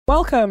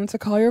Welcome to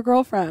Call Your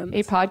Girlfriend,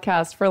 a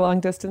podcast for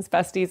long-distance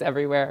besties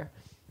everywhere.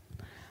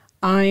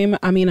 I'm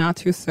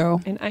Aminatu So.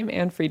 And I'm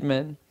Ann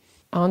Friedman.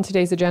 On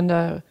today's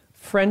agenda,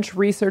 French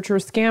researcher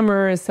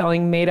scammer is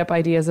selling made-up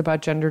ideas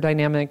about gender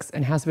dynamics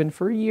and has been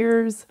for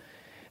years.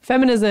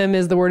 Feminism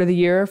is the word of the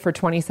year for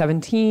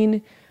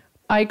 2017.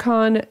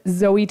 Icon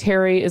Zoe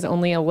Terry is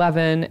only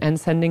 11 and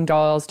sending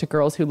dolls to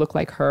girls who look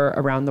like her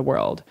around the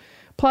world.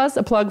 Plus,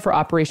 a plug for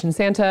Operation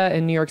Santa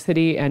in New York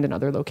City and in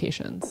other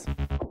locations.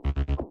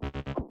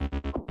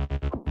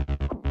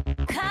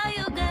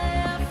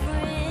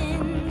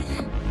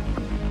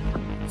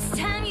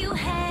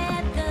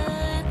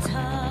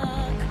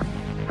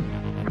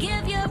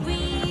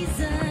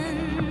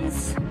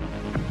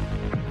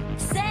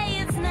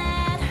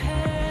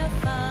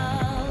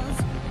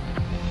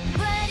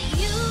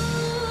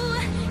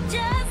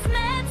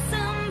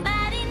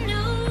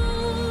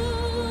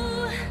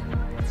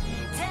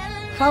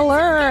 Hello,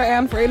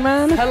 Ann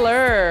Friedman.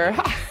 Hello.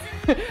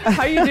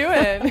 How you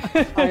doing?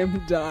 I'm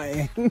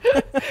dying.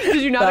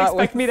 Did you not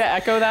expect me to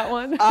echo that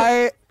one?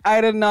 I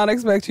did not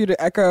expect you to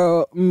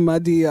echo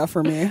Madea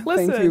for me.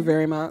 Listen, thank you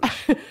very much.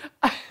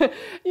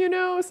 You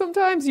know,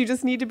 sometimes you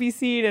just need to be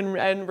seen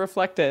and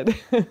reflected.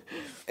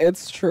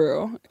 It's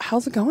true.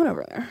 How's it going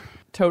over there?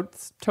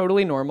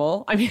 Totally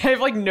normal. I mean, I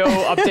have like no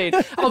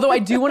update. Although I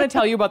do want to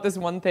tell you about this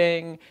one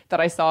thing that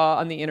I saw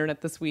on the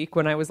internet this week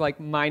when I was like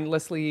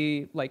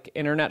mindlessly like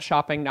internet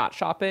shopping, not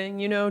shopping,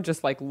 you know,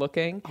 just like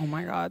looking. Oh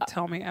my God,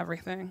 tell me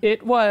everything.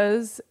 It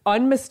was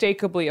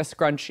unmistakably a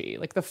scrunchie.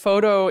 Like the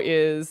photo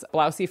is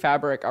blousey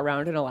fabric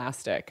around an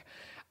elastic.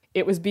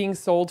 It was being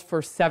sold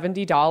for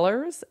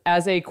 $70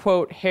 as a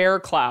quote hair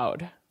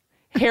cloud.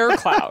 Hair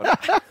cloud.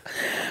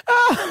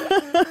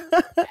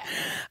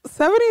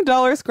 $70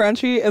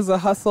 scrunchie is a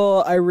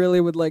hustle I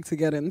really would like to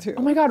get into.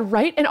 Oh my God,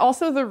 right? And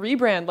also the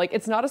rebrand. Like,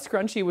 it's not a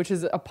scrunchie, which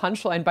is a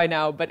punchline by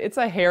now, but it's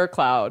a hair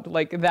cloud.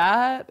 Like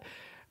that,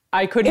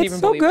 I couldn't even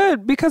believe it. It's so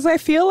good because I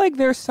feel like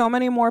there's so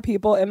many more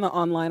people in the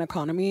online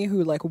economy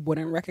who like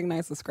wouldn't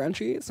recognize the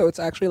scrunchie. So it's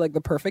actually like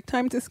the perfect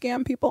time to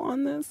scam people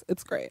on this.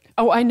 It's great.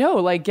 Oh, I know.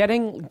 Like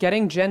getting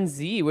Gen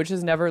Z, which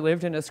has never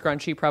lived in a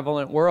scrunchie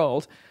prevalent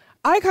world.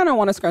 I kind of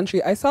want a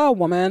scrunchie. I saw a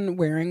woman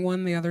wearing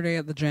one the other day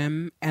at the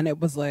gym, and it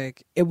was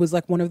like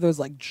one of those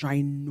like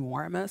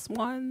ginormous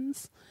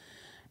ones.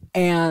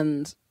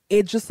 And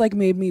it just like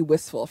made me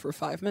wistful for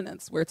 5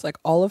 minutes, where it's like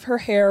all of her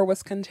hair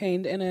was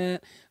contained in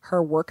it.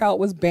 Her workout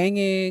was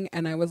banging.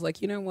 And I was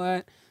like, you know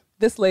what?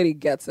 This lady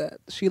gets it.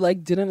 She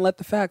like didn't let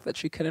the fact that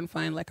she couldn't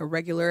find like a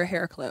regular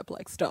hair clip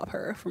like stop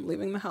her from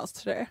leaving the house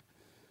today.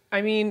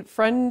 I mean,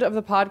 friend of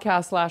the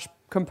podcast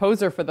 /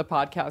 composer for the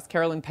podcast,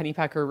 Carolyn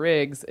Pennypacker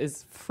Riggs,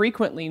 is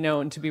frequently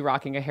known to be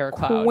rocking a hair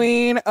cloud.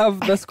 Queen of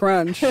the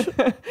scrunch.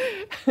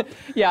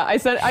 Yeah, I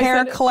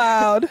sent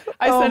cloud.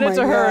 I sent it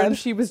to her, God. and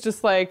she was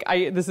just like,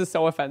 "This is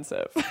so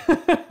offensive."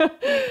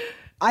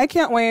 I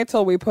can't wait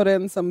till we put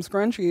in some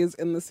scrunchies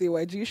in the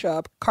CYG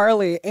shop.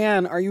 Carly,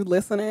 Ann, are you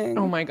listening?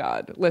 Oh my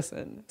God,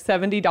 listen.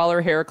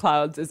 $70 hair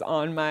clouds is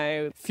on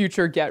my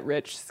future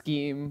get-rich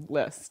scheme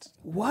list.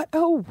 What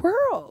a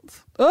world.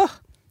 Ugh,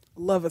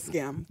 love a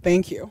scam.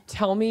 Thank you.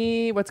 Tell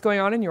me what's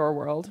going on in your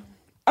world.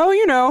 Oh,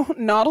 you know,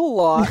 not a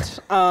lot.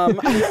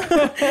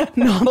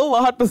 Not a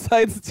lot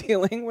besides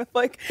dealing with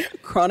like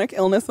chronic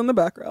illness in the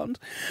background,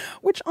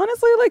 which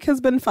honestly like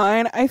has been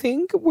fine. I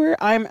think where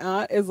I'm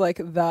at is like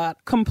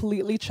that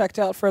completely checked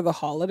out for the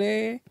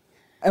holiday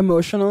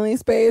emotionally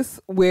space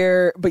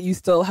but you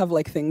still have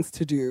like things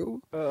to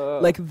do.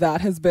 Like that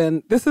has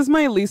been, this is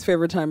my least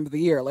favorite time of the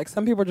year. Like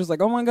some people are just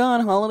like, oh my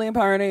God, holiday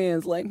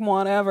parties, like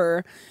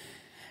whatever.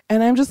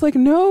 And I'm just like,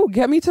 no,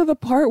 get me to the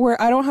part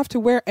where I don't have to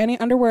wear any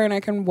underwear and I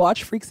can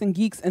watch Freaks and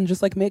Geeks and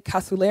just like make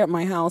cassoulet at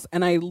my house.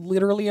 And I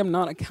literally am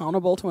not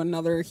accountable to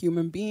another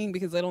human being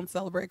because I don't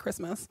celebrate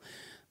Christmas.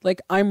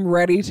 Like I'm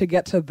ready to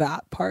get to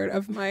that part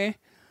of my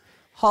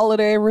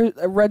holiday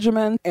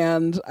regimen.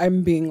 And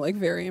I'm being like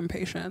very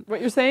impatient. What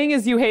you're saying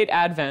is you hate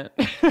Advent.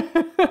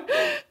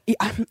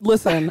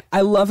 Listen,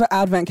 I love an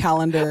Advent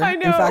calendar. I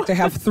know. In fact, I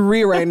have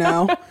 3 right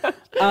now.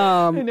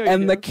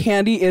 And the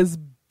candy is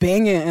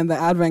banging in the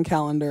Advent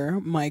calendar.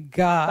 My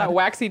God. That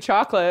waxy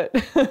chocolate.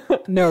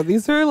 No,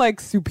 these are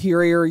like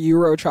superior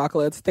Euro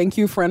chocolates. Thank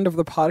you, friend of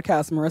the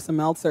podcast, Marissa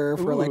Meltzer,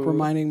 for like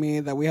reminding me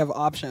that we have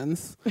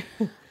options.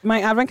 My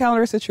Advent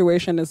calendar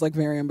situation is like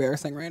very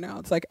embarrassing right now.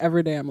 It's like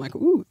every day I'm like,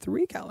 ooh,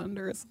 3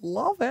 calendars.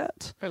 Love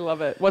it. I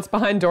love it. What's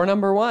behind door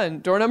number 1?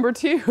 Door number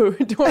 2?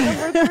 Door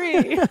number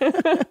 3?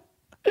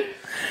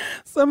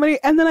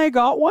 And then I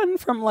got one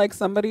from like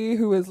somebody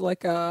who is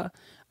like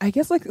I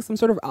guess like some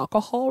sort of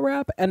alcohol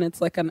rep, and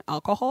it's like an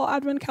alcohol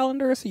advent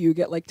calendar, so you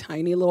get like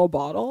tiny little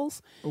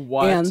bottles.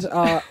 What? And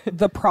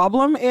the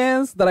problem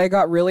is that I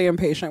got really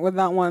impatient with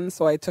that one,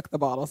 so I took the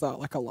bottles out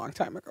like a long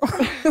time ago.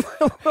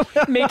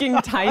 Making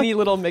tiny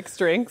little mixed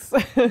drinks.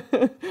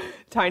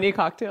 Tiny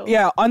cocktails.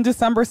 Yeah, on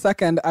December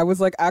 2nd, I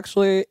was like,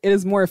 actually, it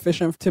is more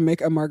efficient to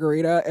make a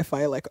margarita if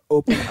I like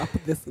open up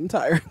this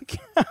entire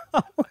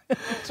calendar.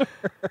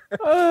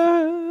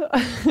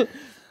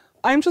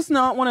 I'm just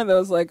not one of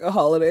those like a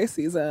holiday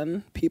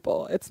season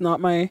people. It's not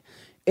my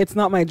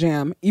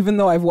jam, even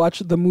though I've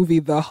watched the movie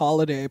The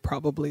Holiday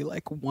probably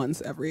like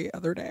once every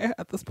other day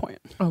at this point.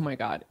 Oh my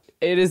God.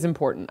 It is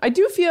important. I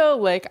do feel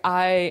like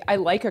I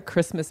like a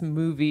Christmas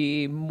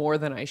movie more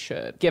than I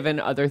should, given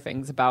other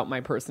things about my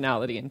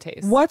personality and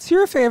taste. What's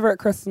your favorite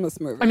Christmas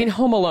movie? I mean,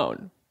 Home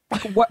Alone.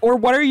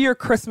 What are your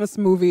Christmas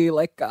movie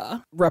like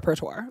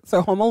repertoire?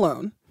 So Home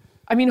Alone.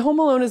 I mean, Home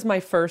Alone is my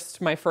first,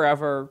 my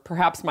forever,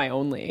 perhaps my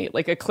only,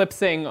 like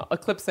eclipsing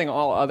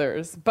all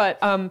others. But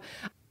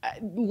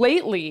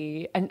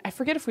lately, and I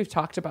forget if we've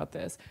talked about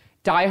this,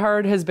 Die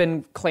Hard has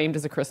been claimed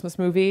as a Christmas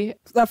movie.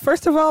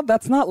 First of all,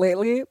 that's not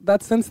lately.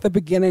 That's since the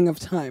beginning of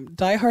time.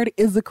 Die Hard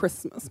is a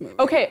Christmas movie.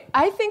 Okay,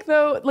 I think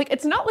though, like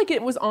it's not like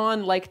it was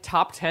on like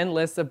top 10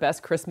 lists of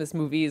best Christmas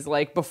movies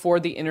like before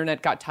the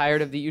internet got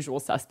tired of The Usual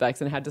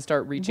Suspects and had to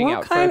start reaching out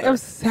What kind further. of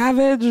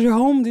savage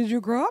home did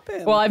you grow up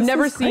in? Well, I've This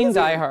never is seen crazy.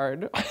 Die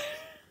Hard.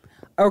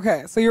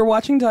 Okay, so you're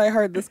watching Die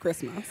Hard this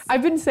Christmas.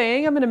 I've been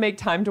saying I'm going to make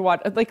time to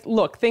watch, like,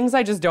 look, things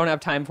I just don't have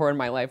time for in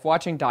my life.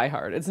 Watching Die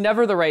Hard. It's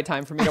never the right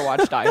time for me to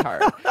watch Die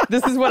Hard.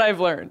 This is what I've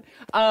learned.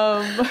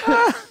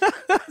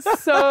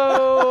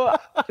 So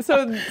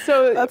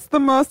That's the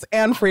most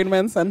Anne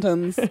Friedman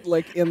sentence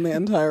like in the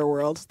entire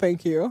world.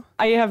 Thank you.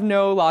 I have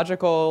no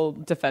logical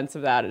defense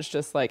of that. It's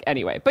just like,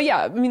 anyway. But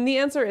yeah, I mean, the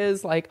answer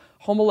is like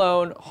Home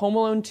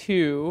Alone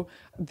 2,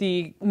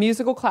 the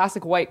musical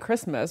classic White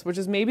Christmas, which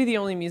is maybe the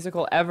only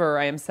musical ever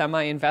I am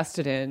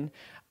semi-invested in.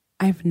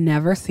 I've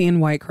never seen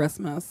White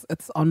Christmas.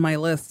 It's on my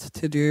list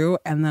to do.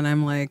 And then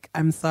I'm like,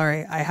 I'm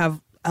sorry. I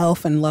have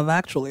Elf and Love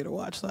Actually to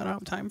watch, so I don't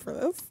have time for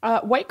this.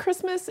 White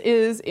Christmas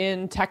is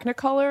in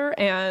Technicolor,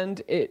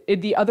 and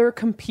the other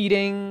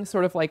competing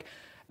sort of like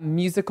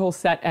musical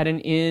set at an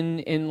inn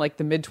in like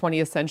the mid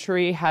 20th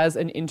century has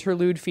an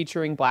interlude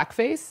featuring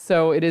blackface.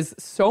 So it is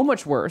so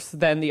much worse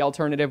than the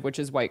alternative, which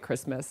is White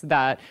Christmas,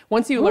 that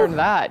once you learn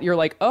that, you're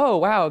like, oh,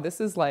 wow, this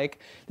is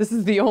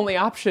the only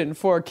option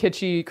for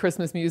kitschy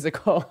Christmas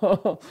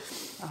musical.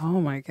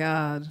 Oh my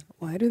God.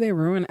 Why do they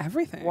ruin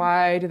everything?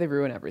 Why do they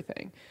ruin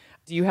everything?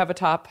 Do you have a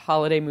top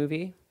holiday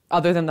movie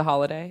other than The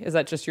Holiday? Is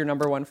that just your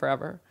number one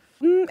forever?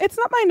 It's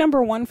not my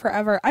number one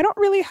forever. I don't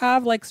really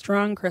have like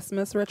strong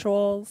Christmas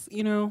rituals,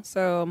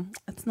 so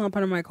it's not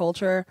part of my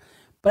culture.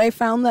 But I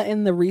found that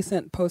in the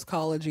recent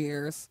post-college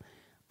years,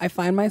 I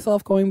find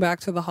myself going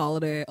back to The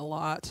Holiday a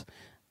lot.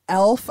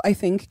 Elf, I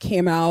think,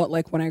 came out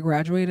like when I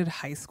graduated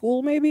high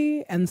school,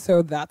 maybe. And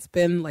so that's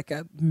been like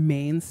a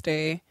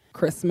mainstay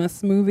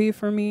Christmas movie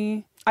for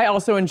me. I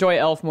also enjoy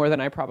Elf more than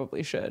I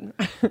probably should.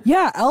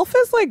 Yeah, Elf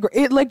is like,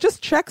 it like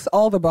just checks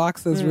all the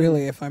boxes,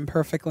 really, if I'm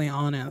perfectly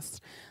honest.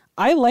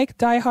 I like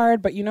Die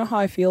Hard, but you know how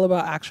I feel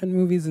about action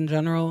movies in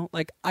general?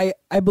 Like, I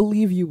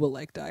believe you will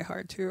like Die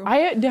Hard too. I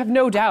have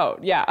no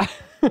doubt, yeah.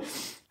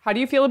 How do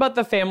you feel about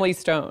The Family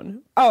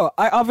Stone? Oh,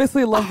 I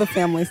obviously love The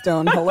Family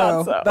Stone.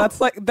 Hello. So.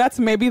 That's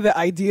maybe the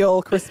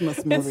ideal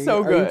Christmas movie. It's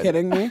so good. Are you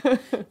kidding me?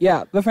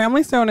 Yeah, The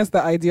Family Stone is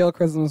the ideal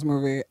Christmas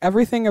movie.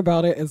 Everything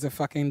about it is a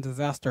fucking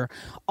disaster.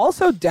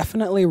 Also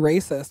definitely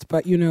racist,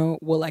 but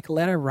we'll like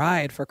let it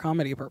ride for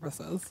comedy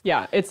purposes.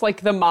 Yeah, it's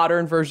like the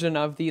modern version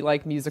of the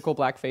like musical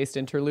black-faced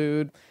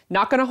interlude.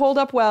 Not going to hold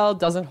up well,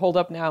 doesn't hold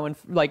up now, and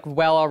like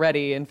well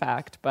already, in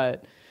fact,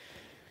 but...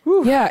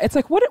 Whew. Yeah, it's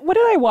like, what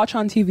did I watch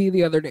on TV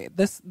the other day?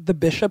 The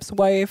Bishop's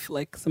Wife,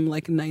 like some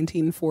like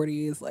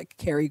 1940s like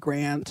Cary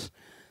Grant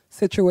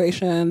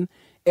situation.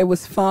 It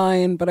was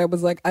fine, but I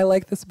was like, I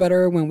like this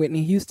better when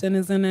Whitney Houston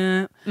is in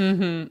it.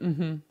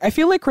 I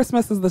feel like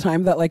Christmas is the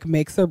time that like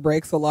makes or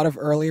breaks a lot of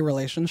early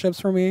relationships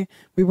for me.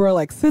 We were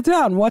like, sit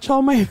down, watch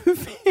all my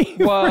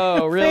favorite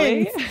Whoa,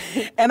 really?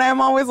 things. And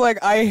I'm always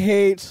like, I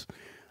hate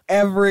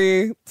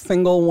every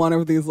single one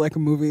of these like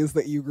movies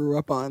that you grew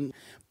up on.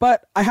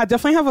 But I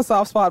definitely have a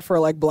soft spot for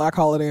like Black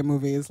holiday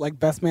movies. Like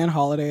Best Man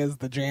Holiday is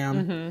the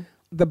jam.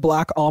 The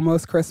Black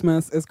Almost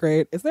Christmas is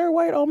great. Is there a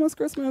White Almost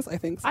Christmas? I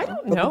think so. I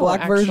don't But know, the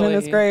Black version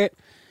is great.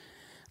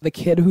 The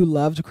Kid Who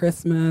Loved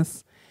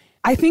Christmas.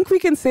 I think we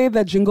can say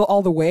that Jingle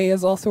All the Way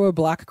is also a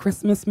Black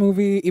Christmas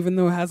movie, even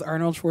though it has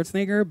Arnold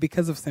Schwarzenegger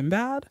because of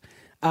Sinbad.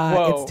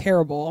 It's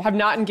terrible. Have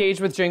not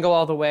engaged with Jingle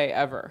All the Way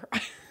ever.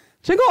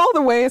 Jingle All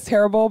the Way is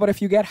terrible, but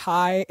if you get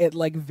high, it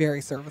like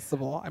very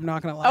serviceable. I'm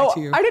not going to lie to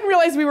you. I didn't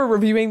realize we were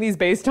reviewing these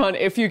based on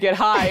if you get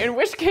high, in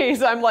which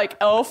case I'm like,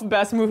 Elf,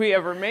 best movie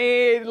ever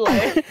made.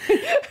 Like,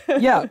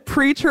 yeah,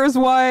 Preacher's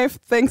Wife,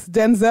 thanks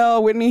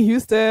Denzel, Whitney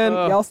Houston,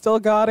 y'all still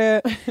got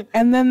it.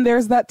 And then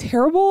there's that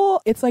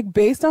terrible, it's like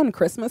based on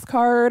Christmas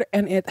Card,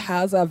 and it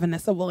has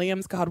Vanessa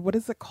Williams. God, what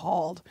is it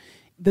called?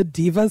 The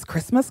Divas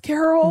Christmas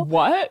Carol?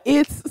 What?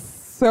 It's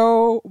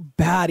so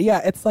bad.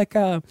 Yeah, it's like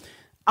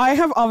I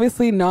have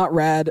obviously not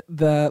read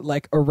the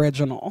like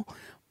original,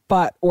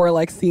 or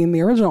like seen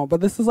the original, but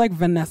this is like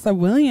Vanessa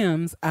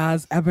Williams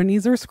as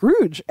Ebenezer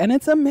Scrooge, and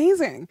it's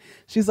amazing.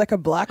 She's like a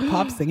Black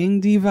pop singing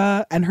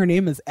diva, and her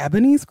name is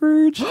Ebony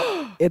Scrooge.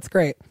 It's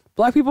great.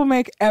 Black people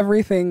make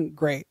everything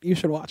great. You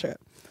should watch it.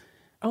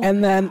 Oh,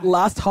 and then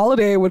Last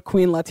Holiday with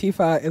Queen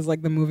Latifah is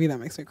like the movie that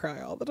makes me cry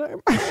all the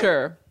time.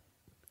 Sure.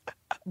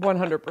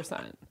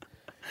 100%.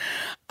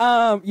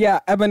 Yeah,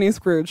 Ebony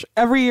Scrooge.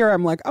 Every year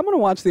I'm like, I'm going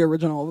to watch the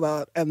original of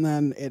that. And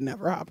then it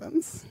never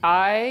happens.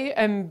 I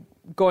am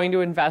going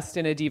to invest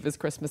in a Diva's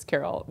Christmas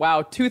Carol.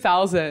 Wow,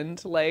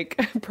 2000. Like,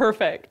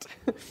 perfect.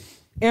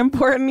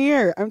 Important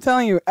year. I'm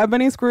telling you,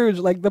 Ebony Scrooge,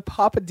 like the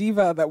pop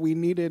diva that we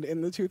needed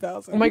in the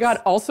 2000s. Oh my God.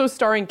 Also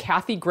starring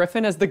Kathy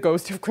Griffin as the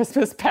ghost of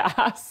Christmas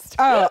Past.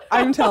 Oh,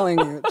 I'm telling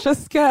you,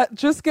 just get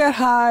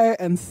high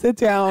and sit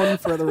down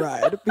for the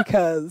ride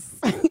because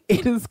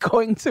it is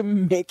going to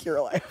make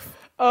your life.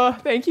 Oh,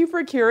 thank you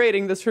for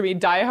curating this for me.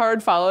 Die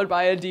Hard followed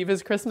by a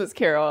Diva's Christmas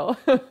Carol.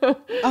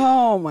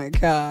 Oh my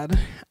God.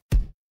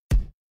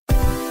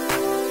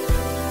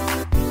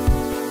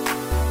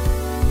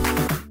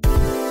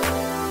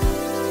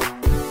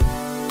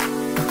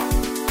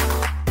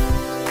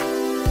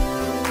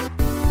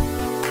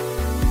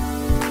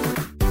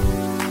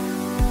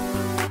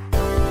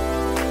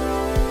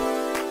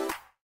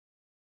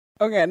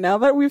 Okay, now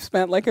that we've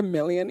spent like a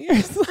million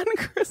years on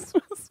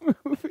Christmas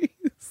movies.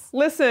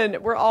 Listen,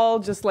 we're all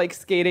just like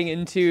skating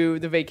into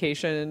the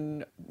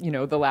vacation,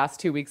 the last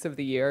 2 weeks of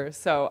the year.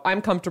 So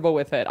I'm comfortable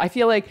with it. I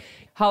feel like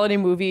holiday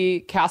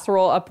movie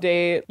casserole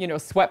update,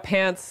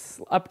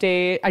 sweatpants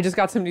update. I just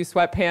got some new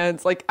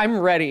sweatpants. Like, I'm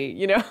ready,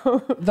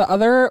 The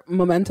other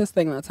momentous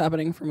thing that's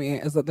happening for me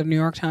is that the New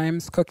York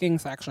Times cooking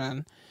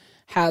section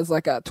has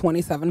like a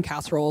 27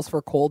 casseroles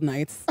for cold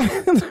nights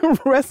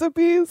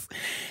recipes.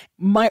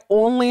 My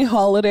only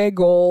holiday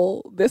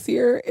goal this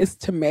year is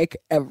to make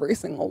every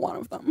single one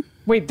of them.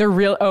 Wait, they're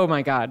real? Oh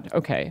my God.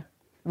 Okay.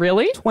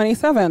 Really?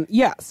 27.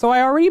 Yeah. So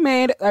I already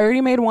made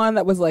one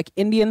that was like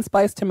Indian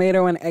spiced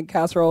tomato and egg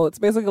casserole. It's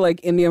basically like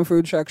Indian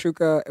food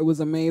shakshuka. It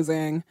was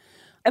amazing.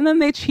 And then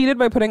they cheated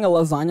by putting a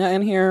lasagna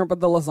in here, but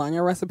the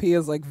lasagna recipe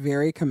is like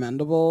very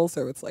commendable.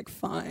 So it's like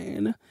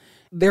fine.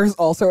 There's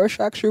also a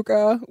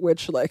shakshuka,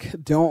 which like,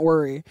 don't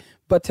worry.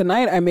 But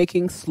tonight I'm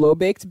making slow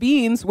baked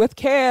beans with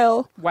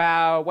kale.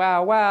 Wow,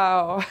 wow,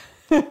 wow.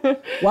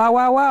 Wow,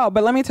 wow, wow.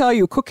 But let me tell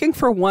you, cooking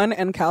for one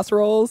and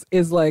casseroles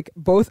is like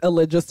both a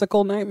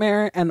logistical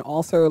nightmare and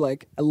also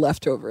like a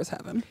leftovers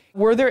heaven.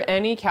 Were there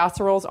any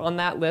casseroles on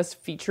that list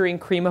featuring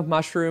cream of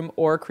mushroom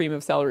or cream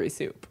of celery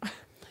soup?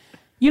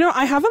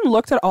 I haven't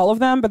looked at all of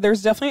them, but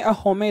there's definitely a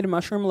homemade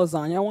mushroom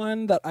lasagna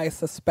one that I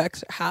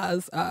suspect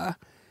has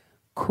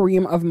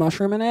cream of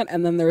mushroom in it,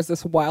 and then there's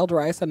this wild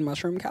rice and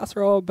mushroom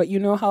casserole. But you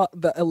know how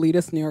the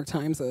elitist New York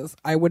Times is.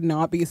 I would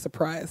not be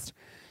surprised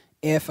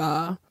if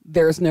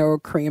there's no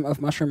cream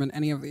of mushroom in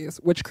any of these,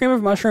 which cream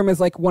of mushroom is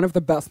like one of the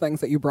best things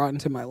that you brought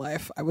into my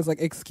life. I was like,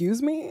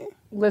 excuse me?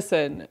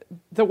 Listen,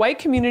 the white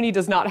community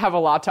does not have a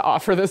lot to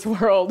offer this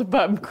world,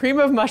 but cream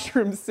of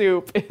mushroom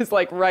soup is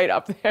like right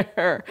up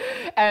there.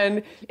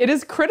 And it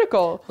is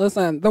critical.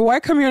 Listen, the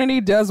white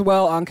community does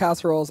well on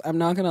casseroles. I'm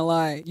not going to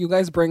lie. You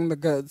guys bring the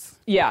goods.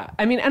 Yeah.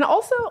 I mean, and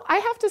also I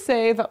have to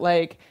say that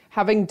like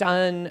having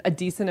done a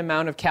decent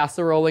amount of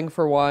casseroling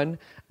for one,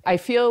 I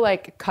feel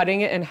like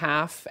cutting it in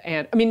half,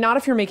 and I mean, not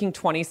if you're making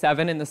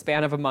 27 in the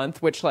span of a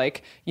month, which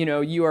like,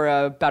 you are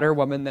a better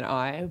woman than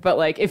I, but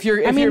like if you're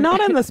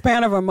not in the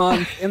span of a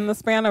month, in the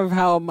span of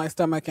how my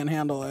stomach can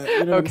handle it.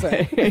 You know what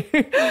I'm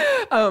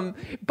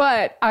saying?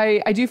 But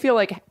I do feel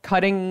like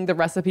cutting the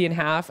recipe in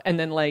half and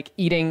then like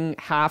eating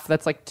half,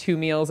 that's like 2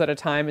 meals at a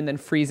time, and then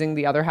freezing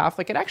the other half,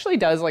 like it actually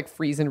does like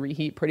freeze and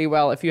reheat pretty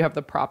well if you have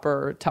the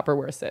proper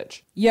Tupperware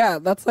sitch. Yeah,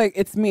 that's like,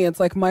 it's me. It's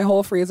like my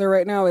whole freezer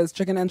right now is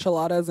chicken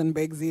enchiladas and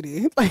baked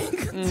ziti.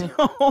 Like,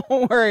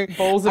 don't worry.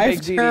 Bowls of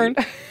baked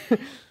ziti.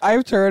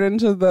 I've turned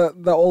into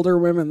the older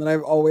women that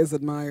I've always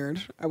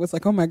admired. I was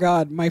like, oh my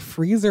God, my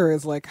freezer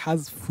is like,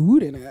 has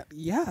food in it.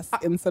 Yes,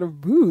 instead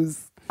of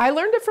booze. I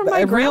learned it from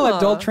my grandma. A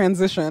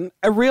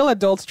real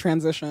adult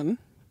transition.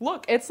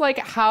 Look, it's like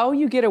how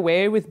you get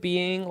away with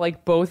being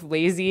like both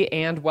lazy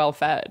and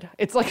well-fed.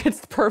 It's like,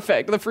 it's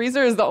perfect. The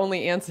freezer is the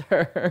only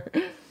answer.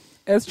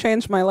 It's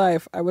changed my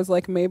life. I was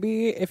like,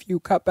 maybe if you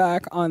cut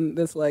back on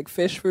this like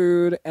fish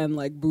food and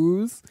like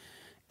booze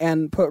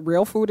and put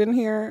real food in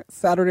here,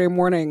 Saturday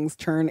mornings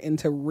turn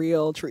into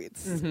real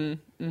treats.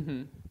 Mm-hmm,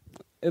 mm-hmm.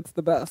 It's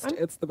the best.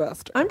 It's the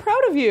best. I'm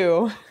proud of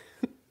you.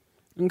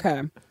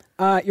 Okay.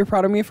 You're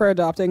proud of me for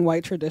adopting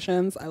white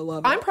traditions. I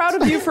love it. I'm proud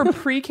of you for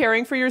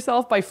pre-caring for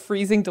yourself by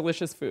freezing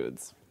delicious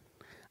foods.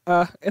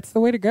 It's the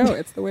way to go.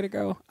 It's the way to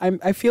go.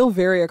 I feel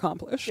very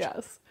accomplished.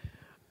 Yes.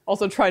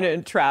 Also trying to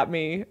entrap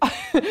me.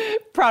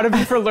 Proud of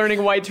you for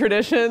learning white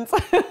traditions.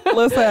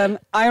 Listen,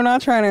 I'm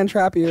not trying to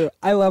entrap you.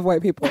 I love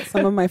white people.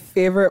 Some of my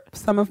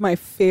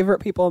favorite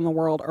people in the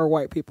world are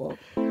white people.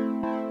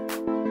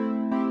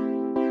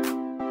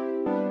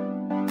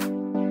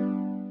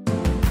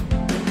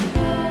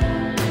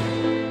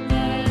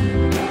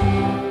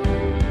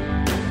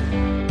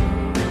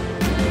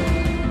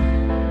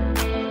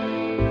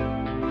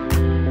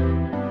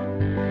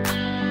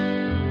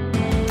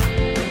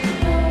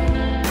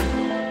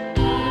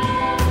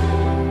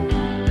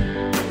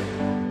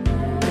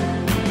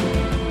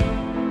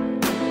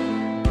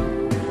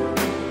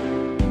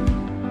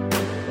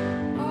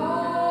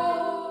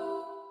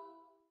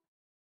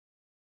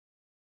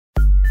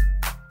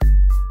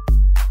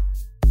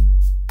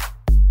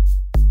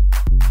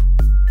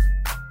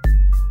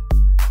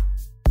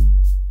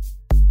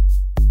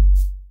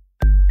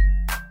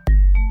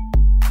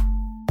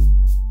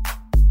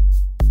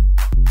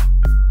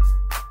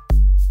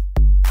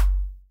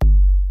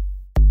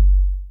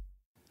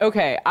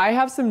 Okay, I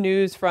have some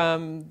news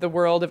from the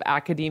world of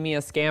academia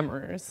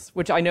scammers,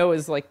 which I know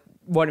is like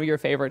one of your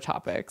favorite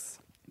topics.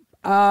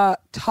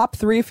 Top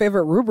 3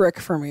 favorite rubric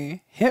for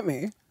me. Hit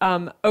me.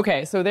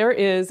 Okay, so there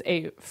is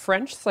a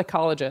French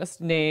psychologist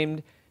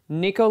named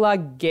Nicolas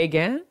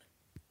Guégan.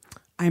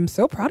 I'm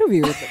so proud of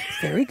you.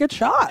 Very good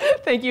shot.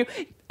 Thank you.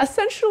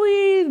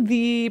 Essentially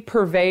the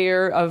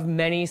purveyor of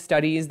many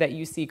studies that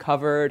you see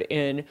covered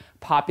in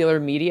popular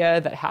media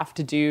that have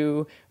to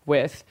do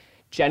with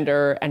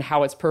gender and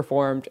how it's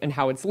performed and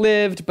how it's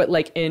lived, but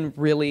like in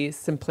really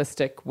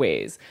simplistic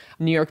ways.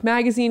 New York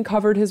Magazine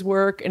covered his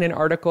work in an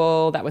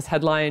article that was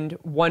headlined,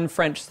 "One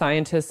French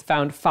Scientist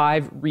Found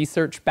 5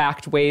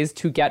 Research-Backed Ways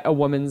to Get a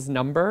Woman's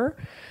Number."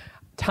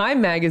 Time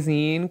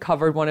Magazine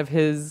covered one of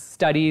his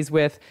studies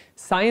with,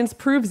 "Science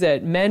Proves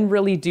It, Men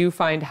Really Do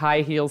Find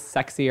High Heels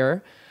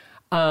Sexier."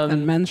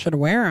 And men should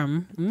wear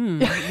them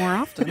more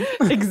often.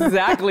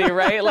 Exactly,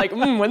 right? Like,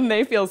 wouldn't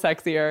they feel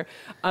sexier?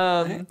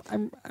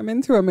 I'm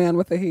into a man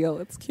with a heel.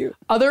 It's cute.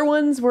 Other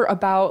ones were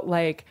about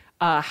like,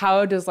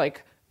 how does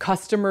like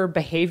customer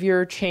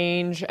behavior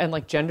change and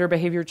like gender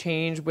behavior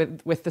change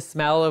with the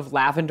smell of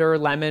lavender,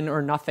 lemon,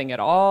 or nothing at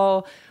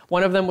all.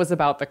 One of them was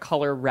about the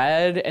color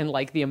red and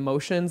like the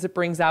emotions it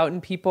brings out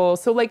in people.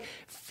 So like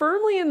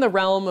firmly in the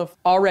realm of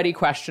already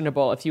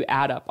questionable if you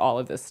add up all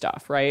of this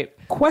stuff, right?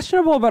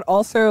 Questionable, but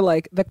also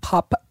like the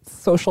pop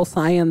social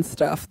science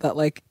stuff that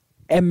like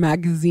a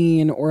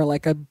magazine or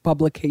like a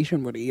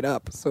publication would eat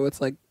up. So it's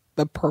like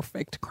the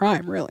perfect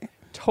crime, really.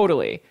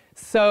 Totally.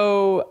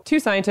 So 2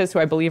 scientists who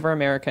I believe are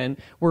American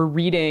were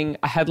reading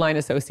a headline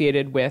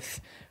associated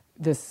with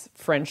this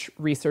French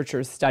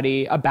researcher's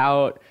study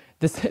about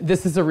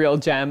this is a real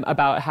gem,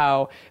 about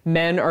how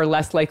men are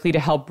less likely to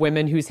help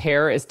women whose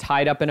hair is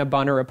tied up in a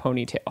bun or a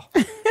ponytail.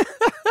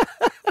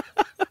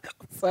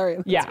 Sorry,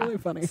 that's really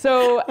funny.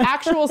 So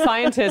actual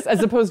scientists,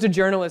 as opposed to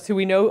journalists who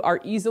we know are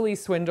easily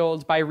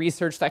swindled by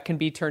research that can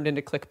be turned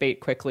into clickbait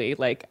quickly,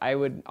 like I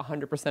would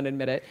 100%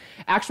 admit it.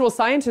 Actual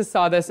scientists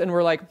saw this and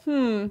were like,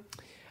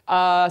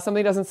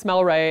 something doesn't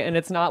smell right and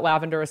it's not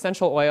lavender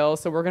essential oil,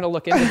 so we're going to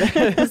look into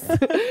this.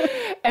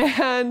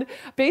 And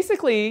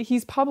basically,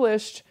 he's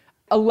published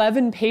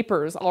 11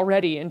 papers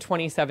already in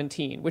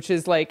 2017, which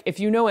is like, if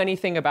you know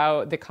anything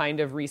about the kind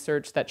of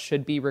research that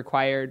should be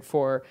required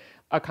for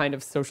a kind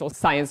of social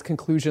science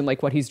conclusion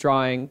like what he's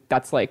drawing,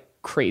 that's like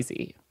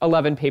crazy.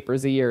 11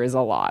 papers a year is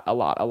a lot.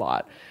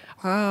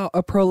 Wow,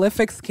 a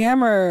prolific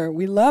scammer.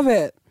 We love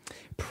it.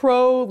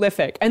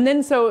 Prolific. And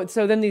then so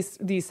then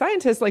these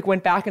scientists like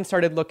went back and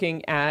started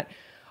looking at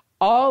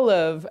all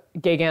of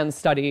Guégan's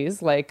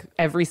studies, like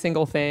every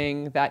single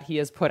thing that he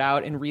has put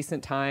out in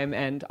recent time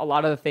and a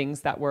lot of the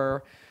things that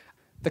were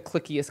the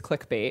clickiest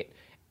clickbait.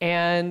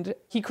 And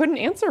he couldn't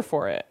answer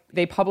for it.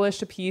 They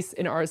published a piece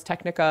in Ars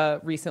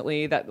Technica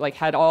recently that like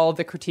had all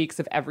the critiques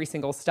of every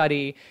single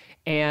study,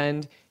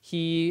 and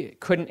he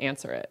couldn't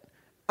answer it.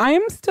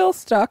 I'm still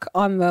stuck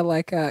on the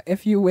like,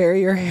 if you wear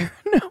your hair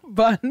in a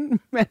bun,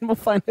 men will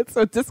find it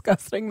so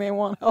disgusting they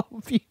won't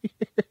help you.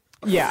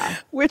 Yeah.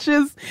 Which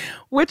is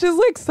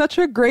like such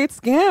a great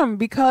scam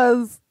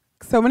because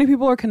so many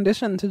people are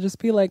conditioned to just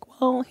be like,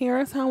 well,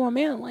 here's how a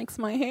man likes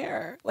my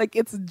hair. Like,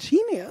 it's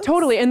genius.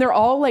 Totally. And they're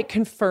all like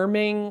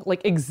confirming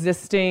like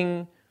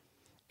existing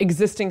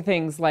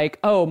things like,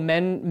 oh,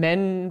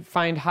 men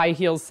find high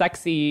heels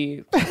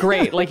sexy.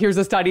 Great. Like, here's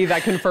a study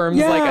that confirms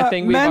like a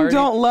thing we've already... Men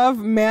don't love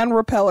man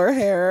repeller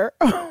hair.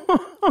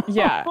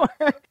 Yeah.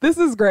 This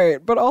is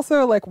great. But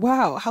also like,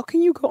 wow, how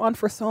can you go on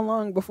for so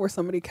long before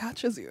somebody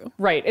catches you?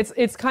 Right.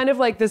 It's kind of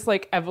like this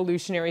like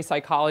evolutionary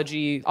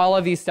psychology. All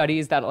of these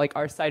studies that like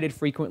are cited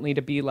frequently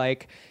to be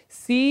like,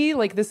 see,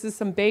 like this is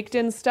some baked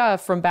in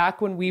stuff from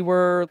back when we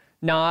were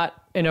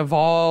not an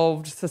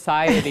evolved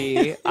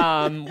society,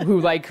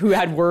 who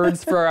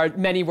had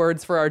many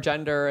words for our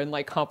gender and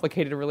like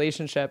complicated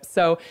relationships.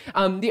 So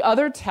the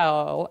other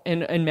tell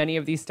in many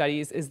of these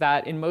studies is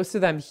that in most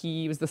of them,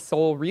 he was the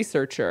sole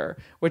researcher,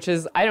 which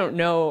is, I don't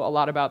know a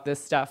lot about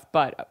this stuff,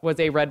 but was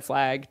a red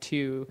flag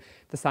to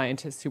the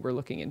scientists who were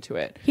looking into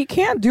it. He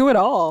can't do it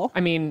all.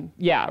 I mean,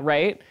 yeah,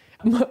 right?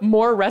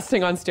 More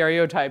resting on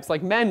stereotypes.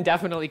 Like, men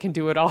definitely can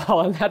do it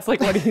all. And that's like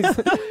what he's,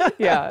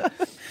 yeah.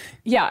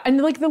 Yeah.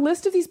 And like the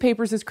list of these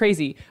papers is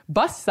crazy.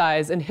 Bust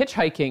size and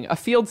hitchhiking, a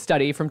field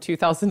study from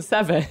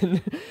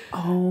 2007.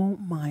 Oh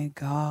my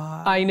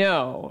God. I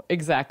know.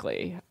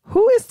 Exactly.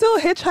 Who is still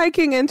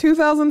hitchhiking in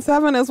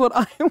 2007 is what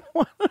I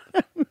want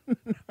to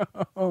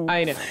know.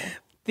 I know.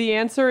 The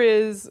answer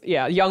is,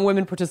 young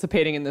women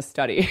participating in this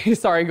study.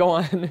 Sorry, go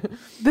on.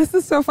 This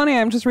is so funny.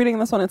 I'm just reading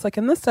this one. It's like,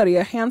 in this study,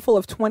 a handful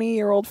of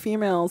 20-year-old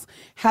females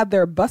had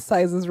their bust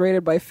sizes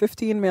rated by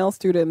 15 male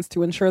students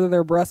to ensure that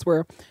their breasts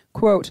were,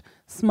 quote,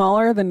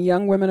 smaller than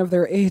young women of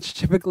their age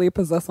typically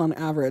possess on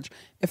average.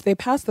 If they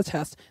passed the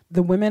test,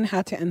 the women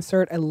had to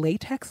insert a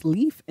latex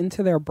leaf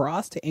into their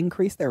bras to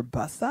increase their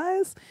bust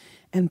size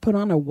and put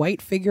on a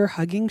white figure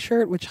hugging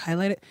shirt, which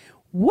highlighted...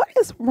 What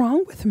is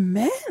wrong with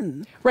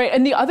men? Right.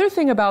 And the other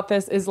thing about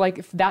this is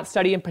like that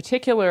study in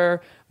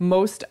particular,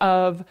 most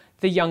of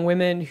the young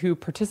women who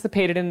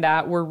participated in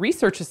that were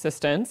research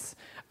assistants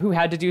who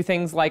had to do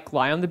things like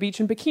lie on the beach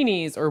in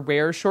bikinis or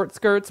wear short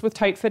skirts with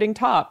tight-fitting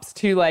tops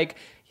to like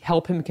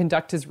help him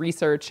conduct his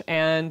research,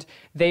 and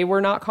they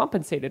were not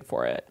compensated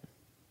for it.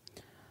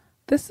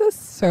 This is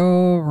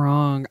so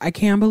wrong. I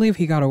can't believe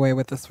he got away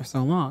with this for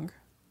so long.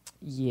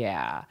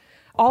 Yeah.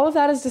 All of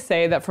that is to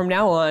say that from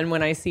now on,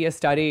 when I see a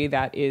study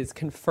that is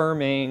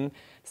confirming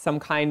some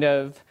kind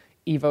of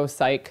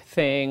evo-psych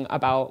thing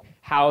about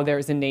how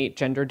there's innate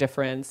gender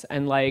difference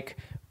and like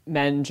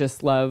men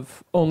just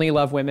only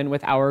love women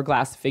with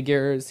hourglass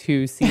figures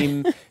who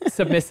seem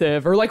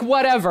submissive or like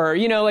whatever,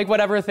 like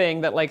whatever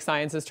thing that like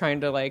science is trying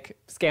to like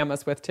scam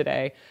us with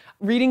today.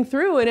 Reading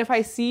through, and if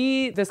I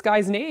see this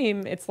guy's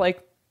name, it's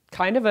like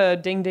kind of a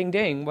ding, ding,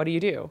 ding. What do you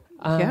do?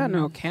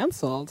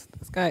 Canceled.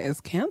 This guy is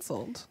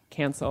canceled.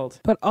 Canceled.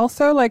 But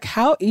also, like,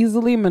 how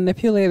easily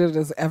manipulated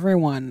is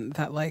everyone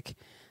that, like,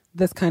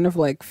 this kind of,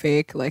 like,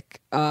 fake,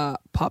 like,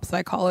 pop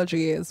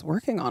psychology is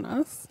working on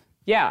us?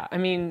 Yeah, I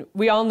mean,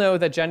 we all know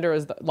that gender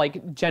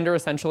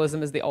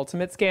essentialism is the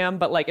ultimate scam,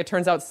 but, like, it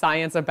turns out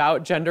science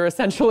about gender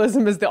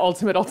essentialism is the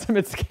ultimate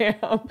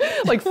scam.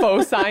 Like,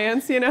 faux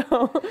science,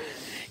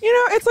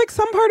 It's like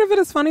some part of it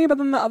is funny, but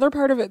then the other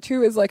part of it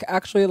too is like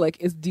actually like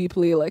is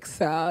deeply like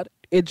sad.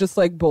 It just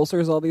like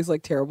bolsters all these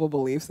like terrible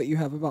beliefs that you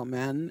have about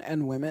men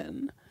and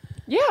women.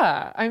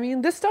 Yeah, I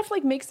mean, this stuff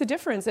like makes a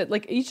difference. It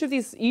like each of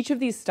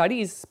these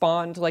studies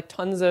spawned like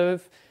tons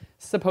of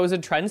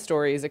supposed trend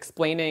stories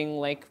explaining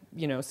like,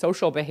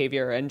 social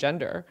behavior and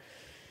gender.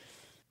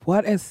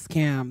 What a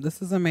scam.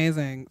 This is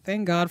amazing.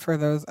 Thank God for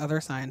those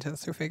other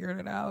scientists who figured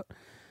it out.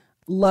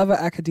 Love an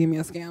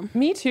academia scam.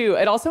 Me too.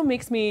 It also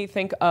makes me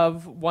think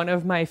of one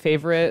of my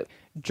favorite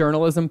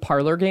journalism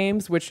parlor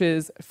games, which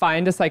is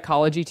find a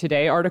Psychology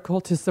Today article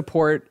to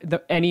support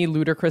any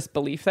ludicrous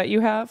belief that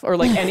you have, or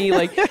like any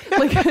like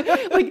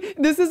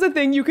this is a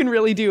thing you can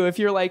really do if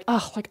you're like,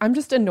 oh, like I'm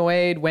just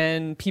annoyed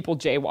when people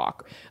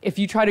jaywalk. If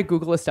you try to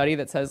Google a study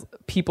that says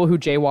people who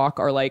jaywalk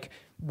are like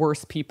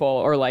worse people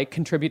or like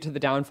contribute to the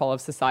downfall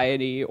of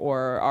society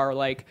or are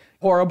like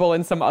horrible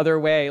in some other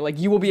way, like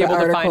you will be able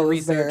to find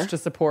research to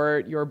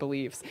support your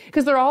beliefs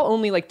because they're all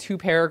only like 2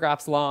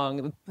 paragraphs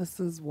long. This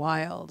is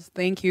wild.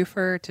 Thank you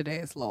for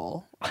today's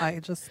lol.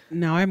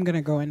 Now I'm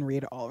gonna go and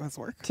read all of his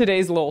work.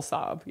 Today's lol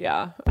sob.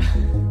 Yeah.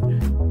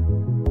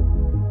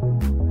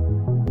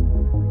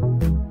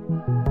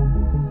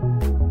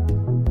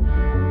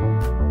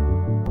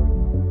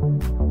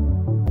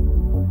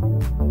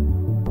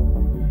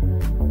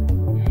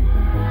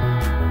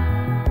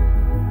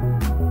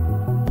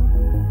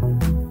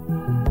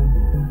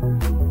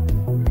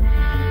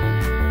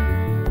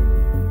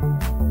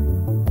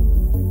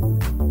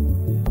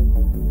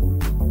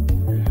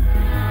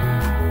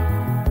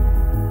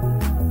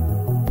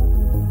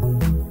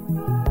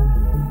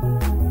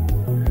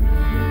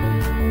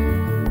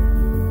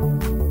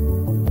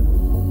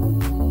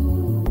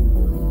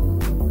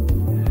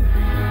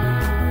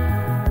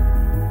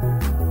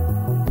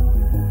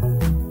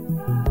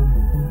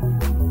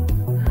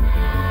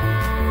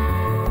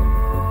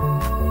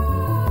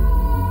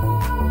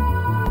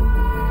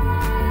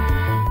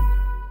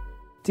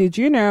 Did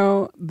you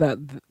know that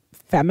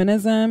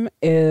feminism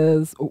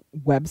is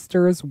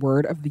Webster's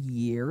word of the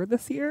year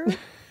this year?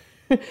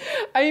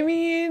 I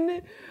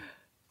mean,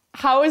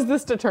 how is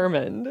this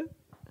determined?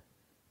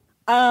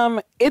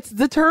 It's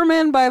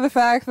determined by the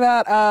fact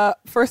that,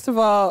 first of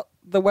all,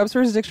 the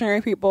Webster's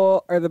Dictionary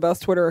people are the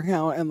best Twitter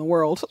account in the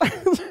world.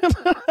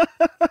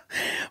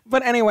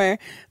 But anyway,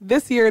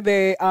 this year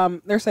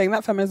they're saying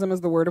that feminism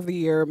is the word of the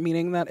year,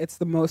 meaning that it's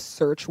the most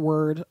search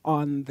word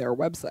on their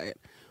website,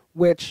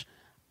 which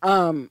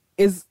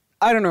is,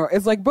 I don't know,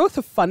 is like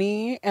both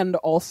funny and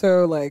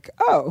also like,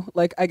 oh,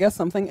 like I guess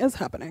something is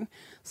happening.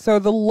 So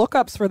the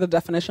lookups for the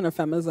definition of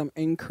feminism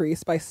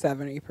increased by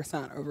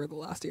 70% over the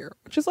last year,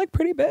 which is like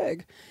pretty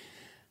big.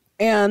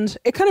 And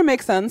it kind of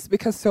makes sense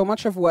because so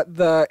much of what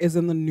is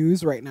in the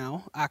news right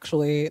now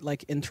actually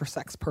like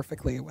intersects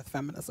perfectly with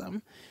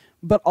feminism.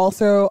 But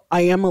also,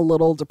 I am a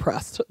little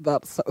depressed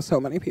that so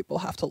many people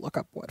have to look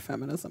up what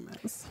feminism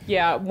is.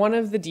 Yeah, one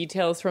of the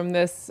details from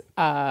this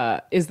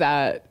is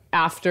that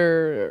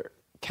after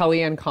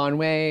Kellyanne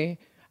Conway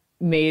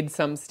made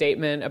some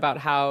statement about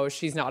how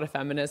she's not a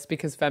feminist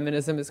because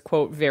feminism is,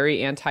 quote,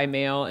 very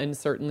anti-male and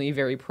certainly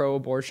very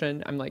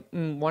pro-abortion. I'm like,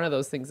 one of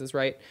those things is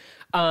right.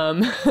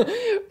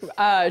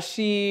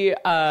 She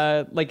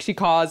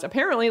caused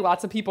apparently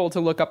lots of people to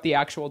look up the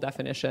actual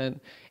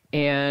definition,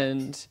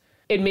 and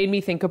it made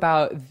me think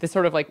about the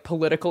sort of like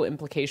political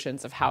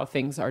implications of how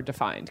things are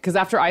defined. Because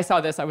after I saw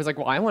this, I was like,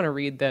 well, I want to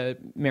read the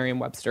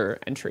Merriam-Webster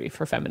entry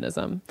for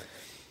feminism.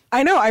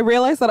 I know. I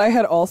realized that I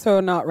had also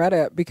not read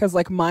it because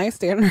like my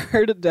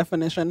standard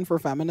definition for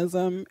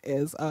feminism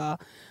is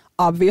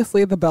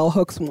obviously the bell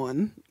hooks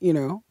one,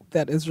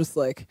 that is just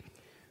like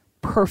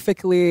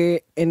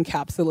perfectly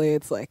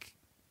encapsulates like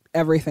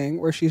everything,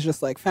 where she's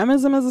just like,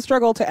 feminism is a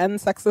struggle to end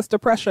sexist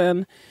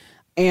oppression.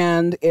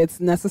 And it's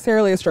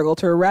necessarily a struggle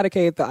to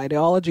eradicate the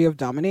ideology of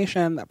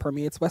domination that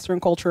permeates Western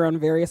culture on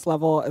various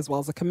levels, as well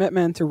as a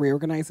commitment to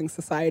reorganizing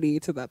society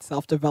to that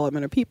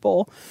self-development of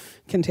people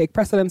can take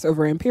precedence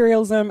over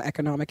imperialism,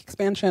 economic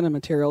expansion, and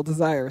material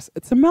desires.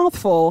 It's a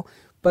mouthful,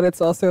 but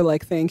it's also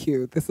like, thank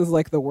you. This is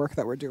like the work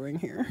that we're doing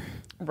here.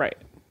 Right.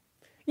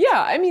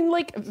 Yeah, I mean,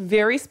 like,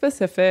 very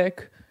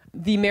specific.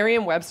 The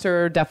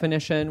Merriam-Webster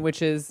definition,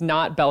 which is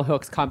not bell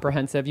hooks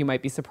comprehensive, you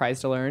might be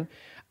surprised to learn,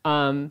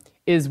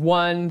 is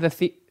one,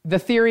 the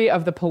theory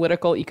of the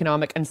political,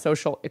 economic, and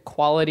social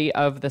equality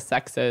of the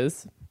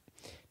sexes.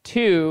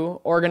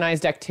 2,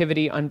 organized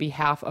activity on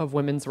behalf of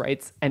women's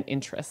rights and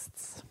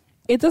interests.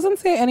 It doesn't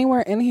say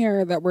anywhere in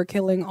here that we're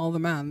killing all the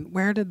men.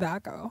 Where did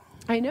that go?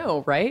 I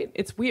know, right?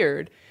 It's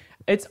weird.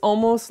 It's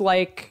almost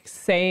like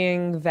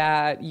saying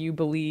that you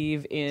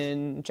believe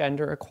in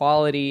gender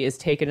equality is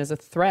taken as a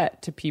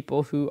threat to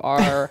people who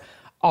are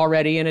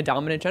already in a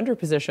dominant gender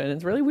position.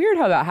 It's really weird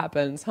how that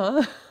happens,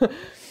 huh?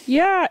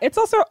 Yeah, it's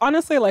also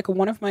honestly like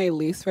one of my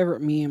least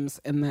favorite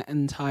memes in the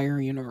entire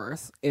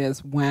universe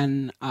is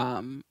when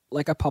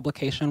like a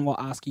publication will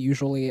ask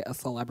usually a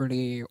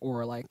celebrity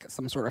or like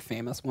some sort of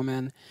famous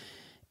woman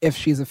if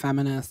she's a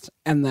feminist,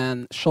 and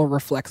then she'll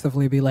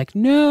reflexively be like,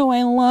 no,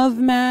 I love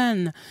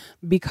men,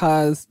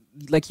 because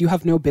like you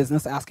have no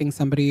business asking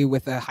somebody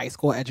with a high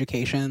school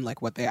education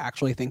like what they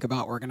actually think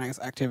about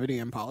organized activity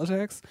and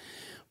politics.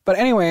 But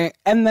anyway,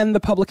 and then the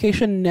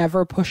publication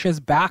never pushes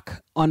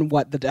back on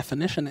what the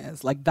definition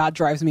is. Like, that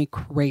drives me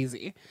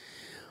crazy.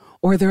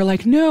 Or they're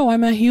like, no,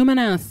 I'm a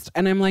humanist.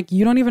 And I'm like,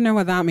 you don't even know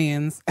what that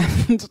means.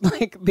 And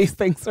like, these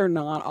things are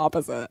not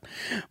opposite.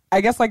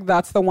 I guess like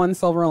that's the one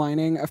silver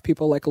lining of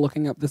people like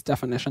looking up this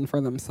definition for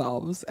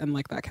themselves, and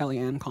like that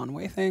Kellyanne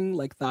Conway thing,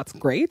 like that's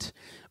great.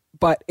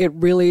 But it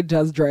really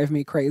does drive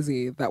me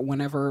crazy that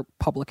whenever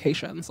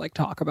publications like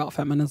talk about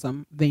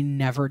feminism, they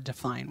never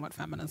define what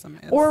feminism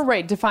is. Or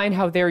define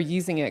how they're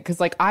using it.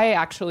 Because like I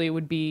actually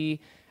would be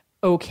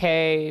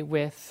okay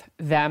with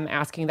them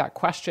asking that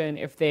question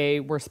if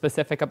they were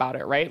specific about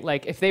it, right?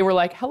 Like if they were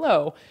like,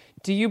 hello,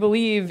 do you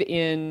believe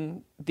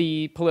in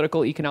the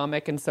political,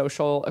 economic, and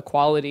social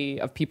equality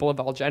of people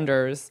of all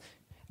genders?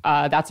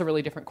 That's a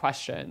really different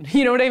question.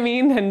 You know what I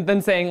mean?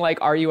 Than saying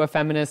like, are you a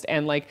feminist?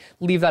 And like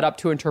leave that up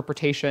to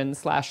interpretation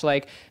 /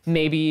 like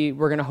maybe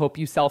we're going to hope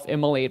you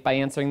self-immolate by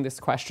answering this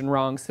question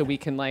wrong so we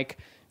can like,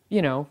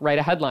 you know, write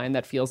a headline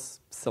that feels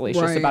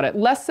salacious about it.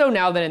 Less so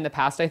now than in the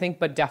past, I think,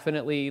 but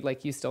definitely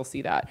like you still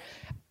see that.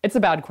 It's a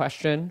bad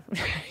question.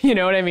 You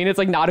know what I mean? It's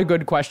like not a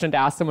good question to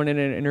ask someone in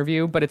an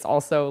interview, but it's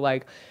also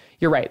like,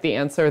 you're right. The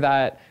answer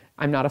that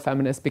I'm not a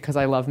feminist because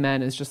I love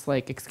men is just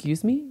like,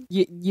 excuse me?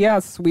 Yeah,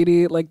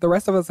 sweetie. Like the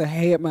rest of us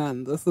hate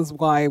men. This is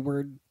why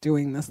we're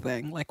doing this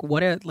thing. Like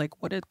what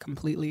a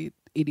completely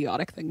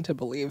idiotic thing to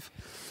believe.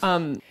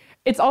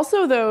 It's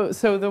also though,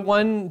 so the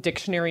one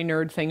dictionary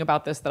nerd thing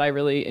about this that I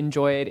really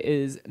enjoyed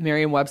is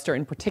Merriam-Webster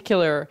in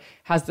particular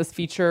has this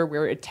feature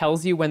where it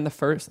tells you when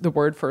the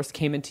word first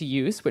came into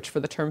use, which for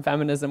the term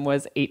feminism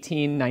was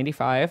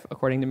 1895,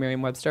 according to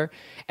Merriam-Webster.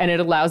 And it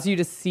allows you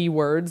to see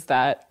words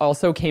that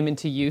also came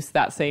into use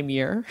that same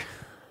year.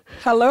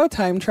 Hello,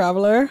 time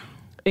traveler.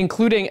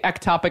 Including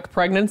ectopic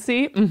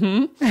pregnancy,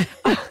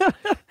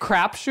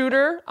 crap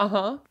shooter,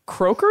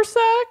 croaker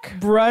sack,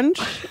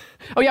 brunch.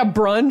 Oh yeah,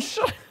 brunch.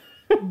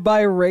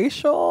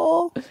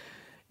 Biracial.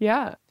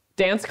 Yeah.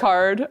 Dance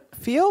card.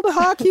 Field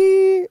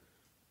hockey.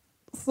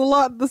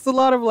 There's a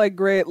lot of like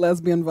great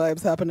lesbian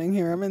vibes happening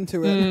here. I'm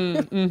into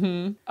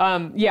it.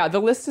 Yeah, the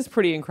list is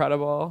pretty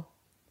incredible.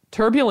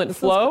 Turbulent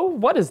flow?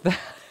 What is that?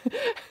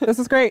 This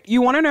is great.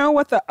 You want to know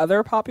what the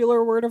other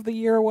popular word of the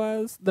year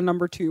was? The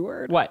number 2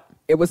 word? What?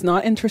 It was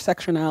not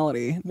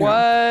intersectionality. No.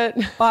 What?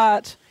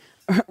 But...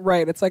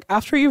 Right. It's like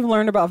after you've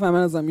learned about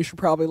feminism, you should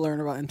probably learn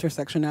about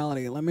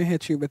intersectionality. Let me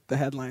hit you with the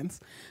headlines.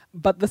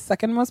 But the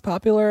second most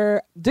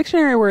popular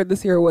dictionary word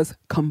this year was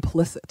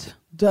complicit.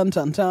 Dun,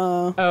 dun,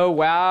 dun. Oh,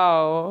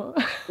 wow.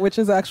 Which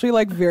is actually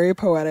like very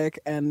poetic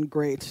and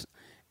great.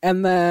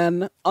 And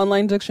then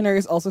online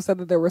dictionaries also said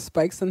that there were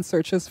spikes in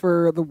searches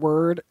for the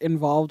word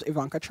involved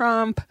Ivanka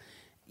Trump.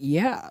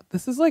 Yeah,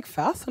 this is like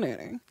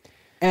fascinating.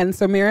 And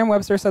so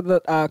Merriam-Webster said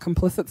that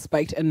complicit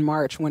spiked in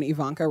March when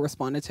Ivanka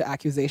responded to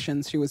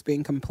accusations she was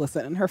being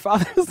complicit in her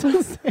father's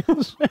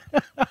assassination.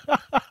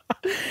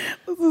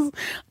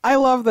 I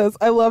love this.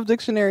 I love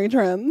dictionary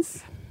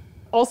trends.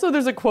 Also,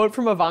 there's a quote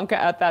from Ivanka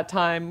at that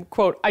time,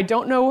 quote, I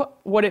don't know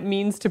what it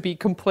means to be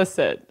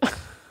complicit,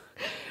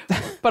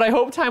 but I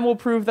hope time will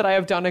prove that I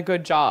have done a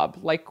good job.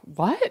 Like,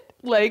 what?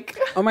 Like,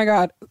 oh my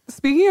God.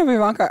 Speaking of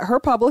Ivanka, her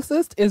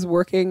publicist is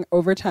working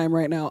overtime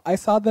right now. I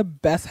saw the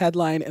best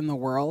headline in the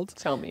world.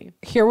 Tell me.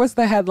 Here was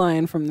the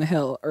headline from The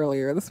Hill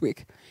earlier this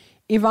week.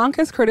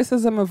 Ivanka's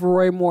criticism of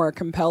Roy Moore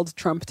compelled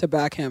Trump to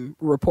back him.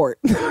 Report.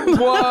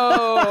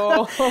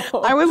 Whoa.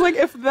 I was like,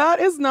 if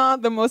that is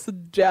not the most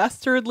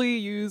dastardly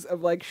use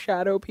of like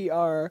shadow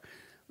PR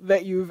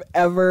that you've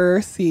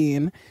ever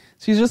seen.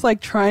 She's just like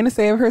trying to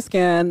save her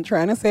skin,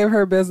 trying to save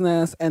her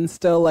business, and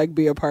still like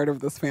be a part of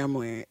this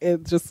family.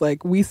 It's just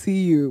like, we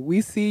see you,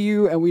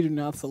 and we do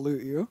not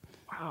salute you.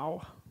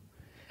 Wow.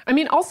 I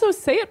mean, also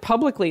say it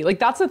publicly. Like,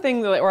 that's the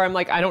thing that, where I'm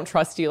like, I don't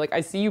trust you. Like,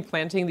 I see you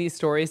planting these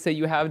stories so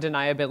you have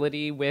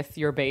deniability with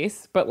your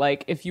base. But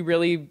like, if you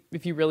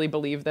really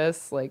believe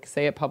this, like,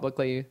 say it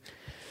publicly.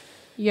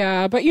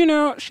 Yeah, but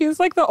she's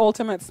like the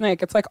ultimate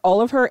snake. It's like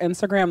all of her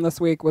Instagram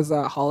this week was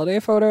holiday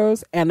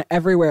photos, and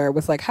everywhere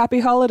was like,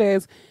 happy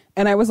holidays.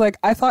 And I was like,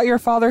 I thought your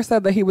father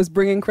said that he was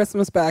bringing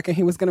Christmas back and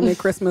he was going to make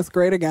Christmas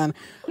great again.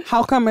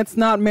 How come it's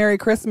not Merry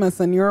Christmas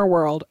in your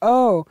world?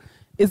 Oh,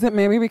 is it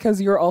maybe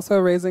because you're also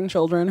raising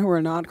children who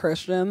are not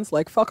Christians?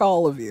 Like, fuck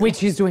all of you. Wait,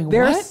 she's doing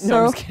what?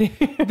 No, I'm just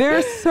kidding.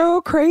 They're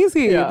so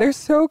crazy. Yeah. They're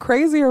so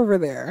crazy over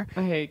there.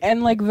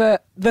 And like the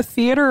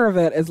theater of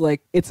it is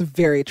like, it's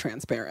very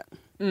transparent.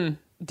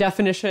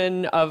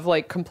 Definition of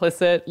like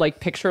complicit,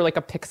 like picture like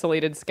a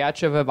pixelated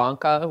sketch of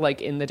Ivanka,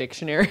 like in the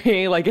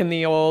dictionary, like in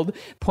the old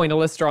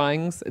pointillist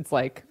drawings. It's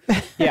like,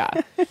 yeah,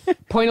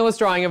 pointillist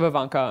drawing of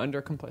Ivanka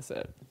under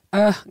complicit.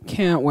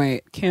 Can't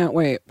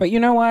wait. But you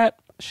know what?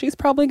 She's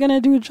probably going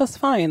to do just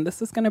fine.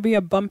 This is going to be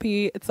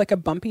it's like a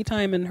bumpy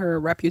time in her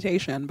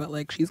reputation, but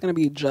like she's going to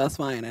be just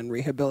fine and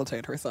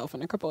rehabilitate herself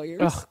in a couple of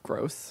years. Ugh,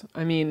 gross.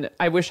 I mean,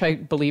 I wish I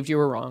believed you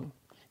were wrong.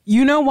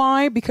 You know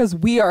why? Because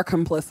we are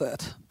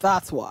complicit.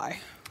 That's why.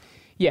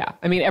 Yeah.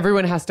 I mean,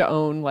 everyone has to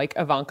own like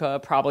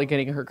Ivanka probably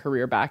getting her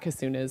career back as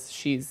soon as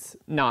she's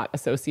not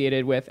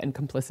associated with and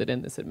complicit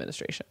in this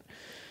administration.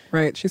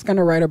 Right. She's going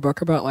to write a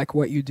book about like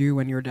what you do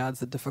when your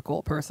dad's a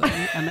difficult person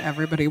and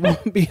everybody will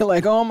be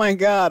like, oh my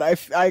God,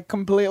 I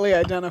completely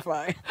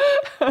identify.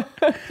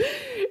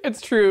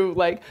 It's true.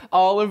 Like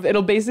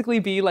it'll basically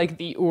be like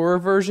the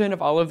version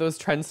of all of those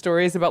trend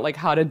stories about like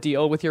how to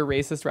deal with your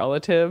racist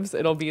relatives.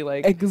 It'll be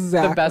like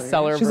exactly. The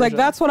bestseller She's version. like,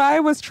 that's what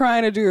I was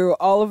trying to do.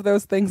 All of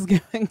those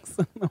Thanksgivings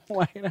in the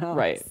White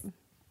House.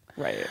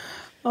 Right.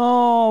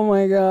 Oh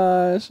my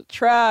gosh.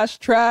 Trash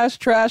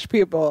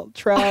people.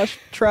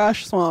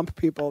 Trash swamp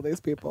people,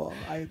 these people.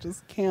 I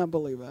just can't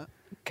believe it.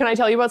 Can I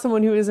tell you about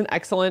someone who is an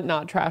excellent,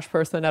 not trash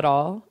person at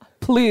all?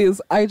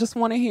 Please. I just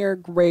want to hear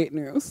great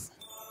news.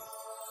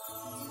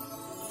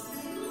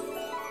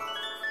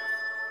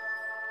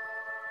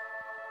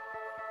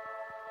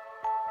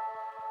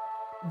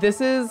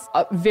 This is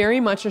very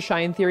much a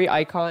Shine Theory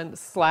icon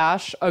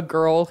 / a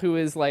girl who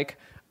is like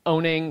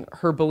owning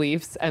her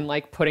beliefs and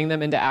like putting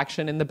them into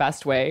action in the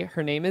best way.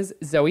 Her name is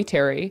Zoe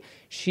Terry.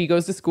 She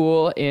goes to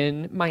school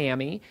in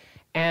Miami.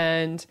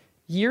 And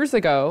years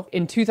ago,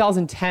 in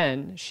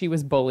 2010, she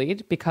was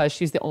bullied because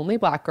she's the only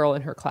Black girl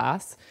in her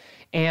class.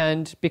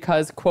 And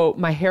because, quote,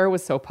 my hair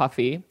was so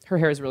puffy. Her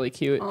hair is really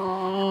cute.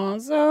 Oh,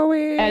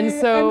 Zoe. And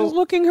so I'm just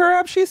looking her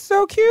up. She's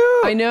so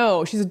cute. I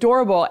know. She's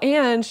adorable.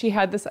 And she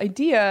had this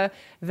idea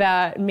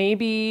that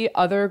maybe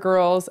other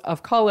girls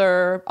of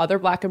color, other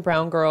Black and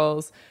brown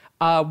girls,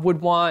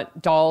 would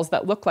want dolls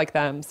that look like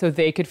them so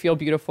they could feel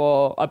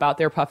beautiful about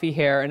their puffy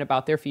hair and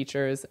about their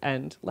features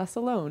and less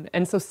alone.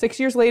 And so 6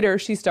 years later,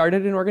 she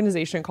started an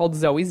organization called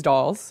Zoe's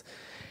Dolls.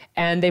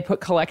 And they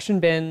put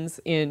collection bins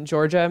in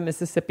Georgia,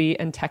 Mississippi,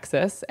 and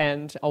Texas,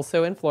 and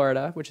also in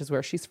Florida, which is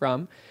where she's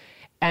from.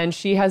 And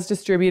she has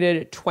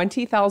distributed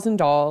 20,000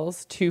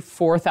 dolls to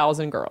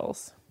 4,000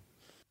 girls.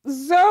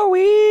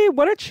 Zoe,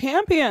 what a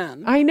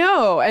champion. I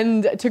know.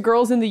 And to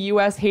girls in the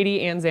US,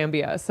 Haiti, and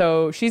Zambia.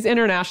 So she's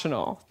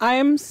international. I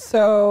am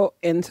so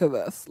into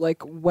this.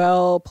 Like,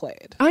 well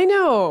played. I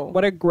know.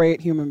 What a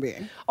great human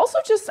being. Also,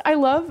 just I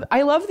love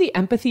the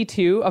empathy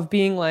too of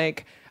being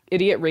like,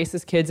 idiot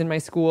racist kids in my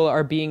school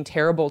are being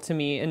terrible to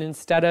me. And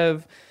instead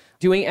of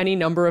doing any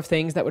number of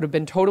things that would have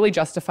been totally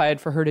justified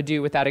for her to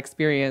do with that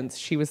experience,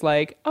 she was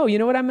like, oh, you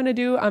know what I'm going to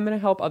do? I'm going to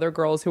help other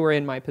girls who are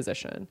in my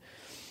position.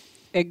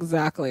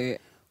 Exactly.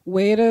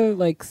 Way to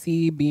like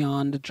see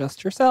beyond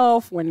just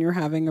yourself when you're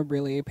having a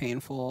really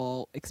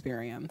painful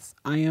experience.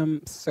 I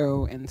am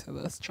so into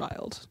this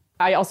child.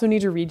 I also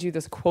need to read you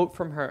this quote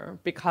from her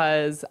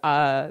because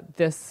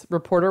this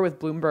reporter with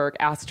Bloomberg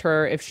asked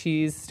her if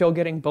she's still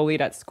getting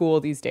bullied at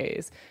school these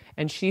days.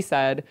 And she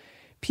said,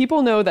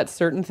 people know that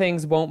certain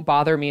things won't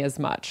bother me as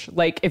much.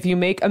 Like if you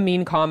make a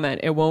mean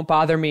comment, it won't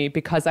bother me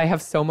because I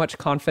have so much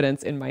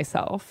confidence in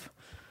myself.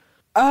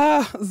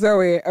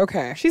 Zoe,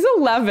 okay. She's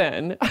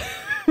 11.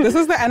 This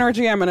is the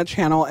energy I'm going to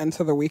channel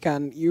into the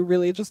weekend. You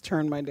really just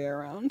turned my day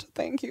around.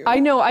 Thank you. I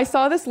know. I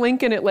saw this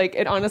link and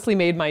it honestly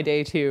made my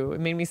day too. It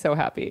made me so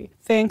happy.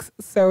 Thanks,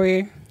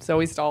 Zoe.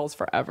 Zoe's Dolls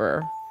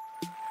forever.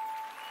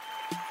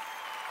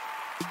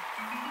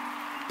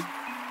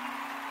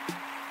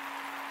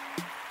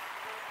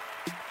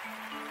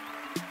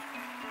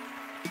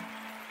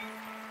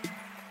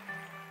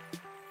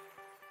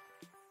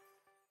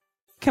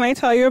 Can I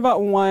tell you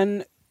about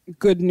one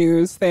good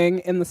news thing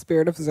in the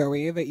spirit of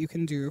Zoe that you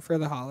can do for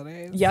the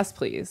holidays? Yes,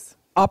 please.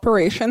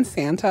 Operation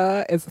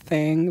Santa is a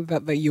thing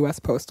that the U.S.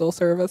 Postal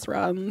Service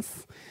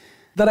runs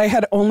that I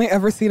had only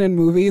ever seen in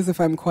movies,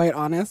 if I'm quite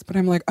honest. But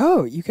I'm like,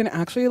 oh, you can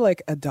actually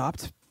like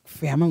adopt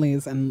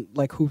families and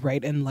like who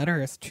write in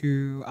letters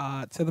to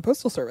the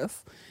Postal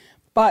Service.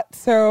 But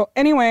so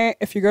anyway,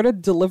 if you go to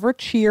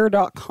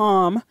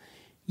delivercheer.com,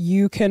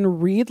 you can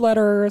read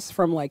letters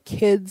from like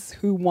kids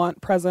who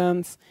want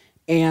presents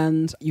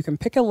And you can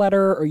pick a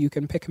letter or you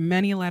can pick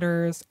many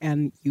letters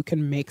and you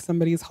can make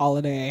somebody's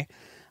holiday.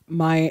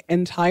 My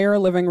entire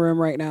living room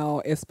right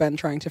now is spent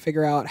trying to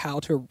figure out how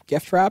to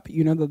gift wrap.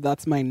 You know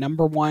that's my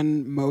number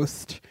one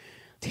most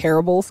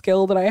terrible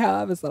skill that I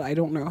have is that I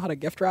don't know how to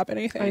gift wrap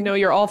anything. I know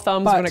you're all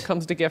thumbs when it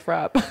comes to gift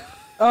wrap.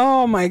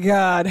 Oh my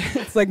God.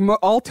 It's like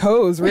all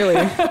toes, really.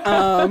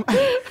 I'm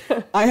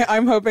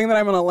hoping that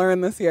I'm going to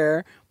learn this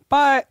year.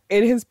 But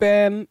it has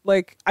been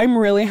like, I'm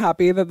really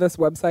happy that this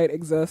website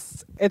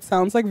exists. It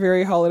sounds like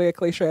very holiday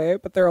cliche,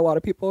 but there are a lot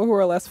of people who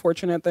are less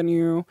fortunate than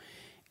you.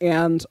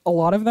 And a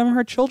lot of them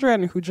are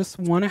children who just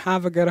want to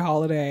have a good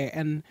holiday.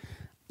 And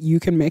you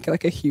can make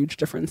like a huge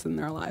difference in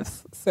their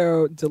lives.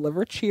 So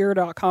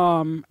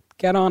delivercheer.com,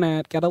 get on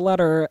it, get a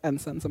letter,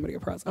 and send somebody a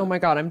present. Oh my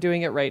God, I'm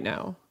doing it right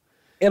now.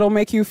 It'll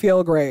make you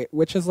feel great,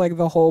 which is like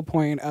the whole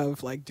point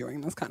of like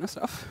doing this kind of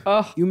stuff.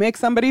 Oh. You make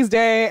somebody's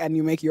day and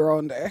you make your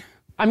own day.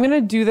 I'm going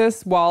to do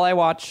this while I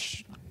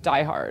watch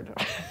Die Hard.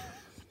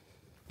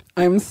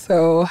 I'm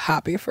so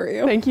happy for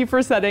you. Thank you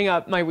for setting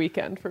up my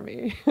weekend for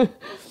me.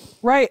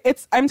 Right.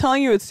 I'm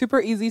telling you, it's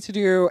super easy to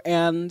do.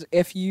 And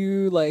if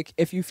you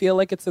feel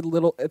like it's a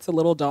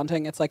little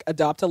daunting, it's like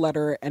adopt a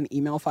letter and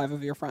email 5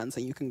 of your friends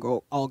and you can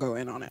all go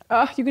in on it.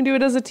 You can do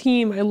it as a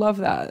team. I love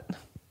that.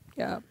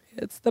 Yeah,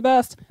 it's the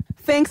best.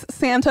 Thanks,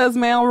 Santa's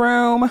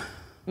mailroom.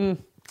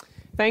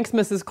 Thanks,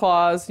 Mrs.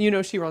 Claus. You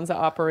know she runs the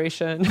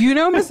operation. You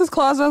know Mrs.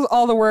 Claus does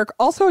all the work.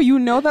 Also, you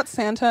know that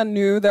Santa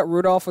knew that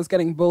Rudolph was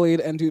getting bullied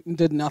and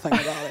did nothing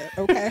about it,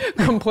 okay?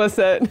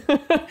 Complicit.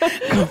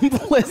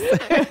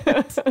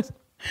 Complicit.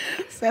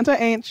 Santa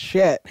ain't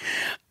shit.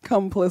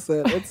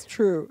 Complicit. It's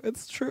true.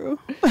 It's true.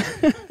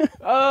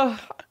 On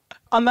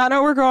that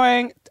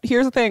note,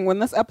 here's the thing. When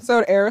this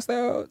episode airs,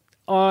 though,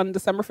 on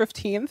December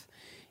 15th,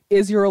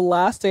 is your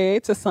last day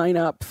to sign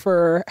up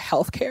for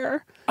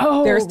healthcare.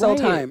 Oh, there's still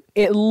time.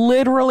 It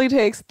literally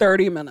takes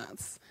 30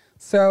 minutes.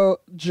 So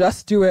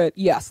just do it.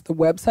 Yes, the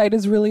website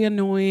is really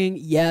annoying.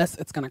 Yes,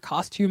 it's going to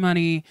cost you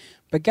money.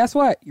 But guess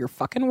what? You're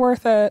fucking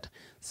worth it.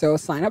 So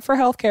sign up for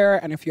healthcare.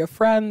 And if you have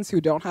friends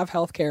who don't have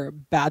healthcare,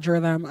 badger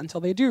them until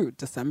they do.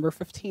 December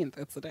 15th,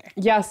 it's the day.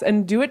 Yes,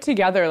 and do it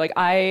together. Like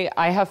I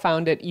have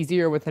found it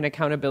easier with an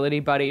accountability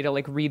buddy to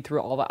like read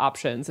through all the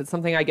options. It's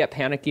something I get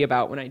panicky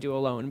about when I do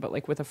alone, but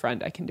like with a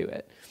friend, I can do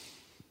it.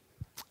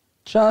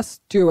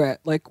 Just do it.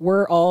 Like,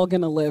 we're all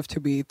going to live to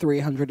be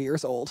 300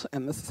 years old,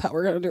 and this is how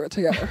we're going to do it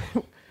together.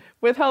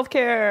 With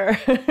healthcare.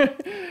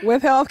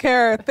 With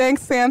healthcare.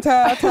 Thanks,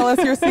 Santa. Tell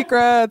us your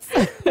secrets.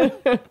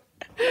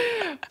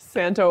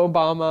 Santa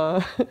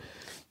Obama.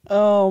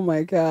 Oh,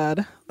 my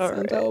God. All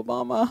Santa right.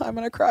 Obama. I'm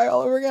going to cry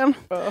all over again.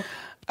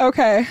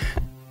 Okay.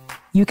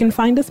 You can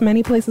find us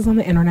many places on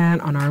the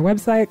internet on our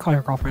website,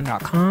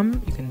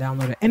 callyourgirlfriend.com. You can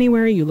download it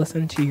anywhere you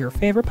listen to your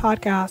favorite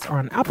podcast or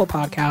on Apple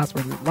Podcasts,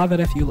 where we'd love it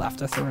if you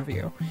left us a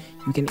review.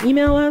 You can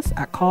email us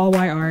at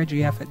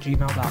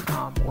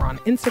callyrgf@gmail.com. We're on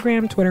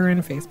Instagram, Twitter,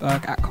 and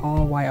Facebook at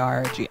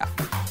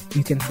callyrgf.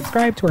 You can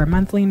subscribe to our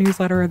monthly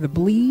newsletter, The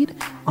Bleed,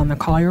 on the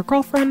Call Your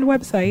Girlfriend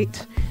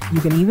website.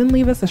 You can even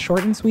leave us a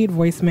short and sweet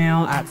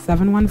voicemail at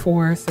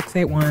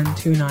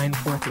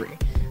 714-681-2943.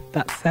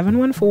 That's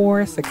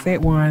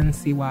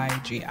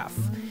 714-681-CYGF.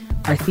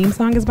 Our theme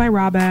song is by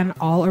Robin.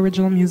 All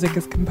original music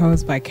is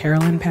composed by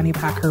Carolyn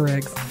Pennypacker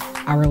Riggs.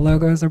 Our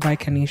logos are by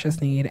Kanisha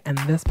Sneed, and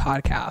this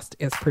podcast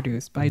is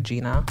produced by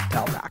Gina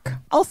Delbeck.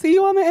 I'll see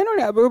you on the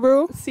internet,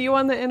 boo-boo. See you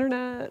on the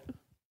internet.